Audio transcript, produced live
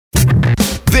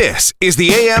This is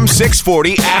the AM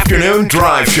 640 Afternoon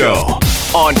Drive Show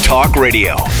on Talk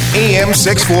Radio. AM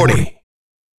 640.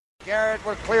 Garrett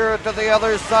will clear it to the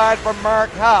other side for Mark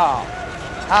Howe.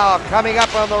 Howe coming up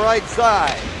on the right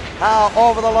side. Howe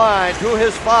over the line to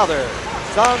his father.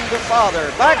 Son to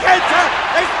father. Back inside.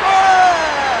 They score!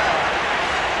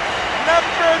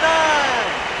 Number 9,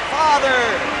 Father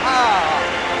Howe.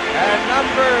 And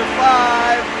number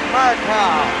 5, Mark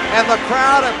Howe. And the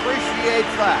crowd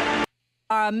appreciates that.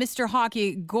 Mr.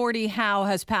 Hockey, Gordie Howe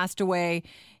has passed away.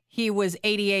 He was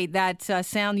 88. That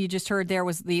sound you just heard there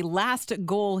was the last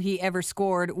goal he ever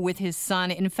scored with his son.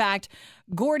 In fact,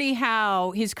 Gordie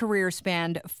Howe, his career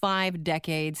spanned 5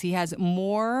 decades. He has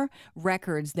more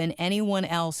records than anyone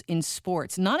else in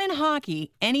sports. Not in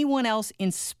hockey, anyone else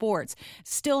in sports.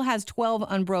 Still has 12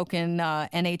 unbroken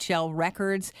NHL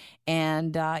records,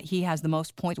 and he has the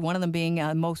most points, one of them being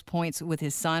most points with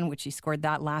his son, which he scored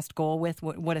that last goal with.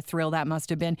 What a thrill that must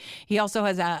have been. He also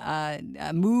has a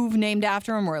move named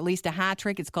after him, or at least a hat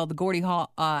trick. It's called the Gordie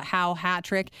Howe hat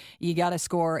trick. You got to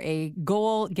score a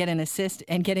goal, get an assist,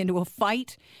 and get into a fight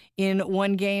in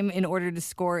one game in order to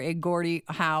score a Gordie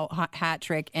Howe hat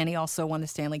trick. And he also won the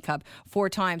Stanley Cup 4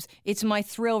 times. It's my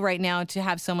thrill right now to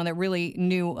have someone that really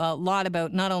knew a lot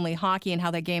about not only hockey and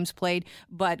how the game's played,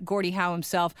 but Gordie Howe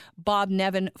himself. Bob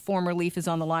Nevin, former Leaf, is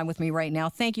on the line with me right now.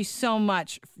 Thank you so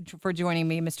much for joining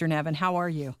me, Mr. Nevin. How are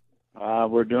you?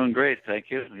 We're doing great,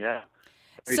 thank you. Yeah,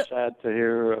 very sad to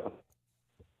hear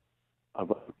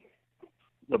about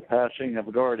the passing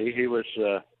of Gordie. He was,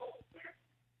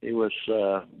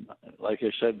 like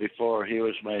I said before, he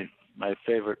was my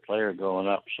favorite player growing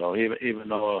up. So even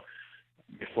though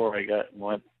before I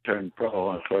turned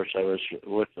pro, of course I was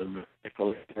with the Maple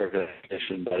Leaf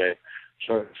organization, but I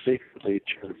sort of secretly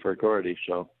cheered for Gordie.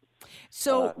 So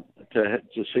to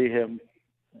see him,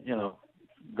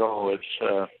 go, it's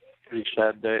a pretty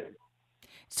sad day.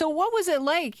 So what was it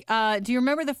like? Do you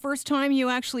remember the first time you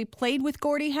actually played with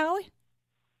Gordie Howe?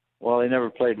 Well, I never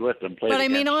played with him. But I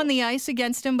mean, on the ice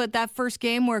against him. But that first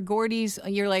game where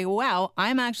you're like, wow,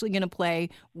 I'm actually going to play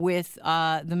with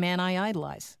the man I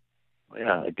idolize.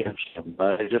 Yeah, against him.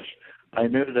 I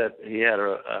knew that he had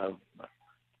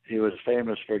he was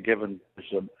famous for giving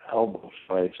some elbow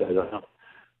fights.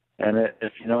 And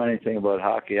if you know anything about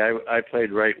hockey, I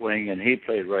played right wing and he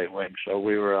played right wing, so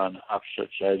we were on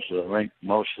opposite sides of the rink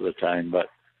most of the time. But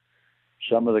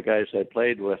some of the guys I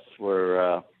played with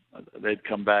were. They'd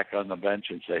come back on the bench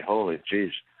and say, "Holy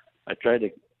jeez, I tried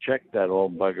to check that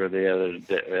old bugger the other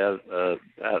day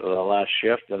at the last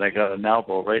shift, and I got an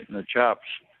elbow right in the chops."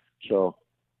 So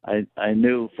I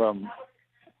knew from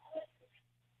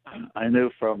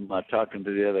talking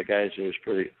to the other guys, it was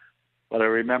pretty. But I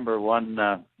remember one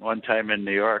time in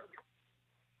New York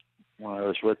when I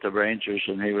was with the Rangers,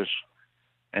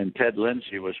 and Ted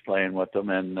Lindsay was playing with them,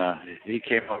 and he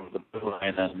came over the blue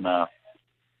line and.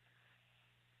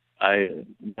 I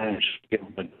managed to give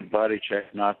him a good body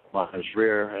check, knocked him on his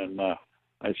rear, and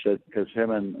I said, because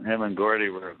him and Gordie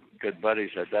were good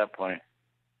buddies at that point,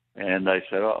 and I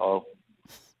said, "Uh-oh,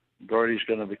 Gordie's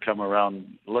going to be come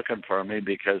around looking for me,"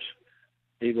 because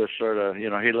he was sort of,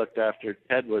 he looked after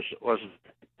Ted wasn't,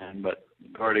 but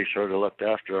Gordie sort of looked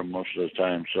after him most of the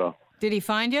time. So did he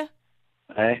find you?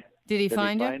 Hey, did he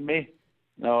find me?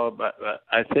 No, but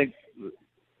I think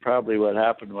probably what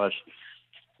happened was.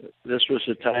 This was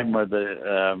a time where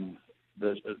the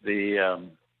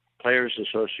Players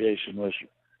Association was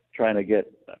trying to get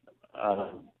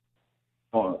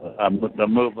the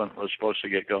movement was supposed to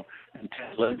get going, and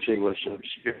Ted Lindsay was the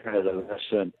spearhead of this.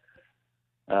 And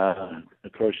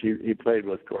of course, he played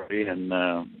with Gordie, and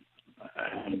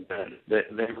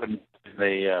they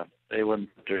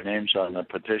wouldn't put their names on the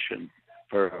petition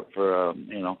for.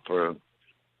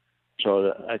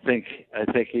 So I think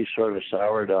he sort of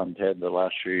soured on Ted the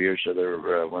last few years of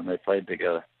when they played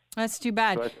together. That's too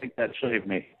bad. So I think that saved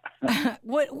me.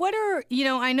 What are,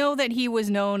 I know that he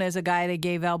was known as a guy that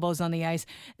gave elbows on the ice.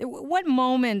 What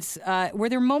moments, were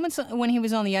there moments when he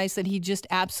was on the ice that he just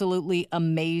absolutely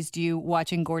amazed you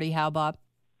watching Gordie Howe, Bob?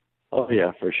 Oh,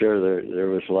 yeah, for sure. There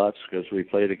was lots because we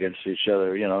played against each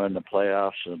other, in the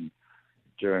playoffs and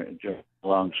during a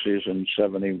long season,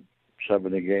 70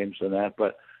 games and that.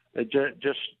 But it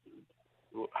just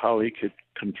how he could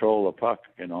control the puck,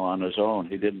 on his own.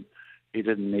 He didn't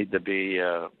need to be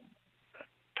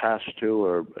passed to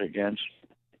or against.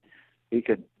 He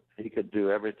could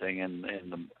do everything in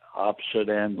the opposite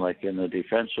end, like in the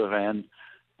defensive end.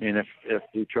 I mean, if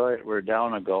Detroit were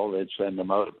down a goal, they'd send him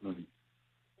out,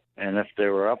 and if they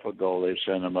were up a goal, they'd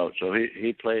send him out. So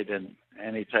he played in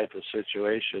any type of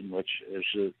situation, which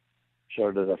is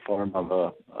sort of the form of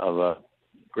a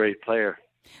great player.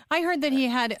 I heard that he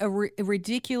had a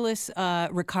ridiculous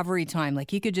recovery time.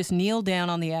 Like he could just kneel down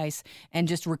on the ice and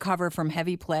just recover from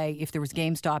heavy play if there was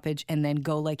game stoppage, and then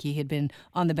go like he had been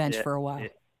on the bench for a while.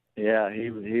 Yeah, he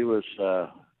was.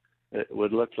 It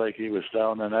would look like he was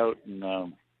down and out,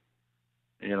 and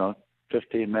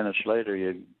 15 minutes later,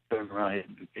 you'd turn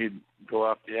around, he'd go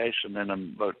off the ice, and then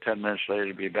about 10 minutes later,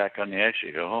 he'd be back on the ice.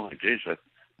 You go, holy jeez,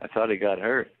 I thought he got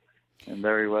hurt, and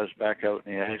there he was back out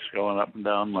in the ice, going up and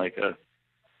down like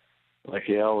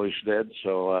he always did.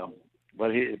 So,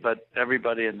 but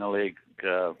everybody in the league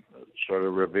sort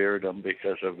of revered him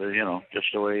because of just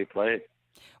the way he played.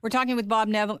 We're talking with Bob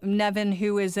Nevin,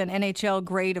 who is an NHL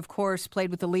great, of course,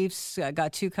 played with the Leafs,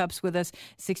 got 2 cups with us,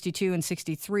 62 and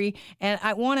 63. And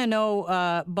I want to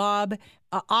know, Bob,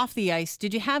 off the ice,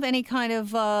 did you have any kind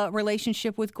of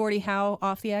relationship with Gordie Howe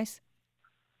off the ice?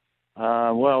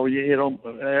 Well,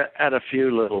 at a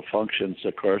few little functions,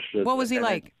 of course. What was he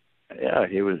like?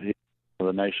 He was one of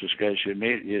the nicest guys you'd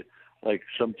meet. Like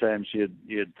sometimes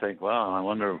you'd think, wow, I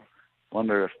wonder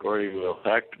if Gordie will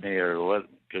attack me or what,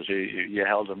 because you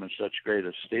held him in such great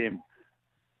esteem.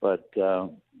 But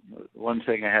one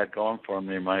thing I had going for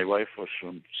me, my wife was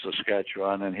from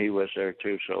Saskatchewan, and he was there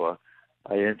too, so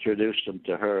I introduced him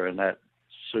to her, and that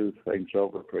soothed things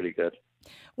over pretty good.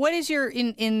 What is your,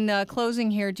 in closing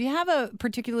here, do you have a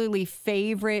particularly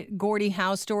favorite Gordie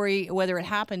Howe story, whether it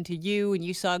happened to you and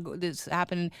you saw this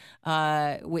happen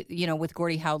with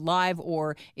Gordie Howe live,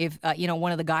 or if,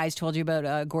 one of the guys told you about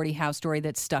a Gordie Howe story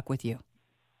that stuck with you?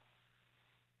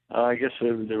 I guess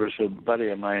there was a buddy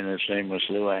of mine, his name was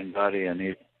Lou Angotti, and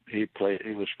we were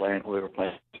playing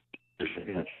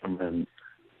against him, and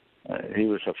he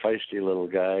was a feisty little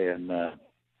guy, and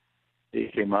he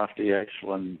came off the ice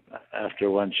after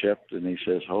one shift, and he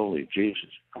says, holy Jesus,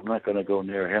 I'm not going to go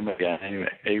near him again.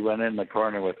 Anyway, he went in the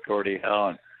corner with Gordie Howe,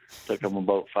 and took him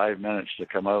about 5 minutes to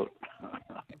come out.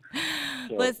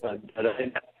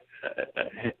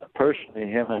 Personally,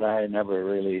 him and I never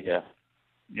really,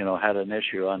 had an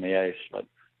issue on the ice.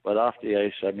 But off the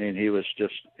ice, I mean, he was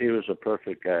a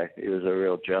perfect guy. He was a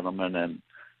real gentleman, and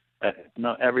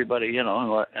everybody,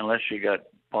 unless you got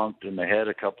bonked in the head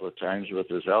a couple of times with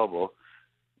his elbow,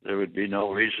 there would be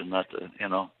no reason not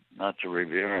to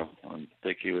revere him and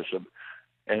think he was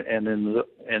and in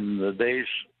the days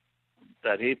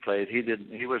that he played, he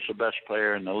was the best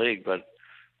player in the league, but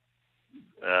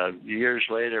years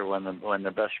later, when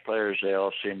the best players, they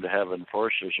all seemed to have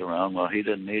enforcers around, well, he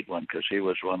didn't need one because he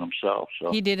was one himself.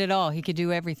 So he did it all. He could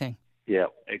do everything. Yeah,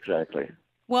 exactly.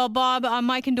 Well, Bob,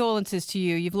 my condolences to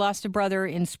you. You've lost a brother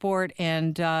in sport,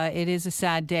 and it is a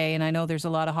sad day, and I know there's a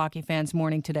lot of hockey fans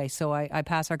mourning today, so I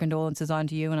pass our condolences on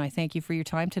to you, and I thank you for your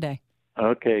time today.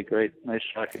 Okay, great. Nice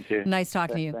talking to you. Nice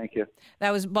talking to you. Thank you.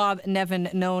 That was Bob Nevin,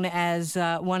 known as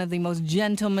one of the most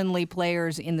gentlemanly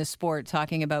players in the sport,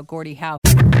 talking about Gordie Howe.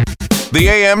 The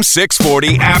AM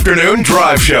 640 Afternoon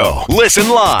Drive Show. Listen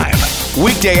live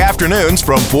weekday afternoons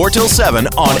from 4 till 7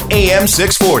 on AM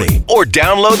 640, or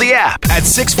download the app at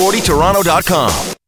 640toronto.com.